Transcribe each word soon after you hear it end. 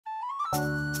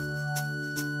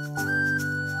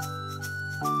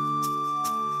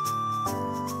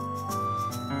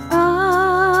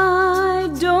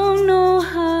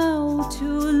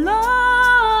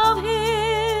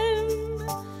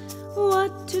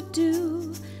to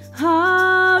do,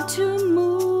 how to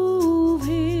move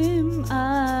him.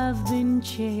 I've been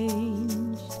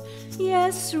changed,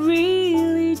 yes,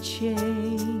 really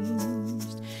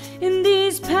changed. In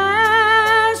these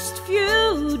past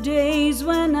few days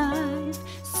when I've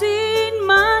seen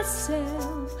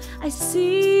myself, I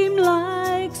seem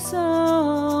like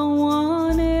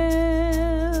someone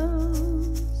else.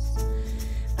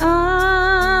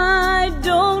 I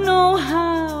don't know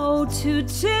how to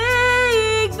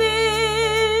take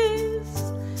this.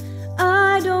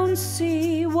 I don't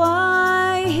see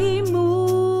why he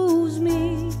moves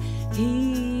me.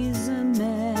 He's a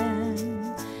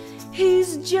man,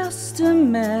 he's just a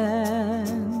man.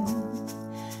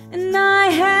 And I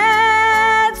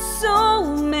had so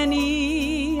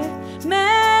many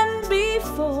men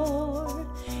before,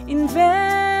 in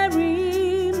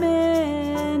very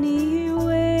many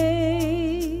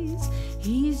ways.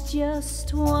 He's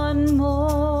just one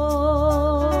more.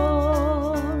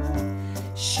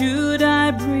 Should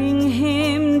I bring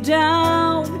him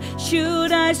down?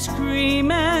 Should I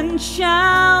scream and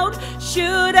shout?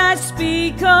 Should I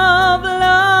speak of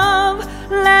love?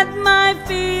 Let my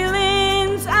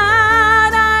feelings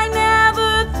out. I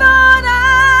never thought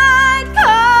I'd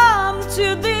come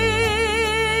to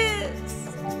this.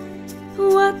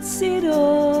 What's it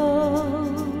all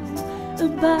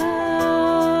about?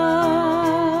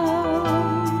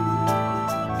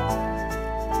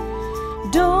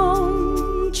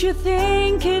 Don't you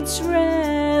think it's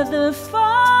rather funny?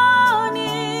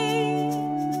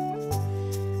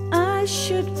 I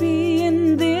should be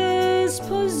in this